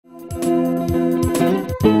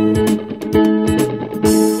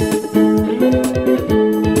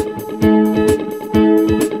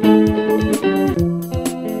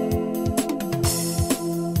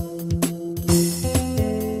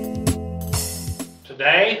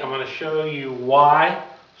Today I'm going to show you why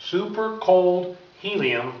super cold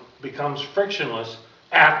helium becomes frictionless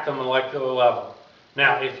at the molecular level.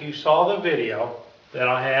 Now, if you saw the video that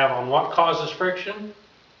I have on what causes friction,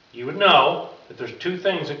 you would know that there's two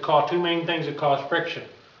main things that cause friction.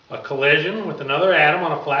 A collision with another atom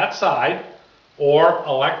on a flat side, or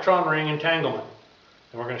electron ring entanglement.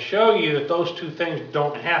 And we're going to show you that those two things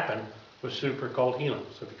don't happen with super cold helium.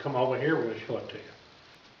 So if you come over here, we're going to show it to you.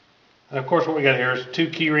 And of course what we got here is two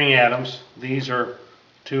key ring atoms. These are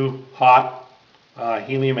two hot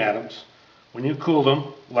helium atoms. When you cool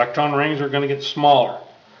them, electron rings are going to get smaller.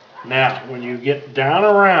 Now, when you get down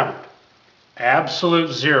around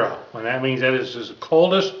absolute zero, and that means that is the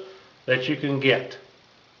coldest that you can get,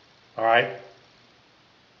 all right,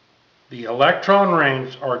 the electron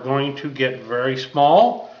rings are going to get very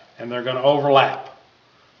small and they're going to overlap.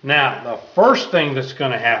 Now, the first thing that's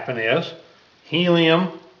going to happen is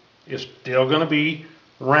helium is still going to be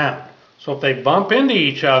round. So if they bump into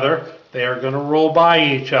each other, they are going to roll by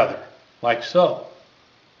each other, like so.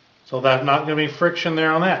 So that's not going to be friction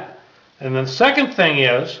there on that. And then the second thing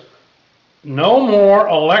is, no more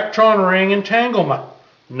electron ring entanglement.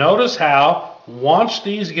 Notice how once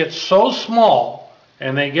these get so small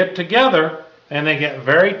and they get together and they get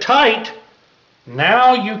very tight,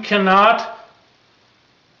 now you cannot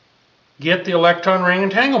get the electron ring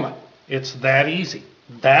entanglement. It's that easy.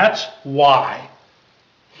 That's why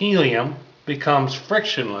helium becomes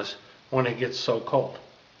frictionless when it gets so cold.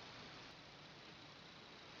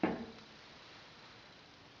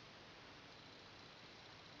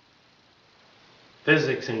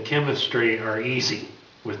 Physics and chemistry are easy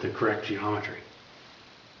with the correct geometry.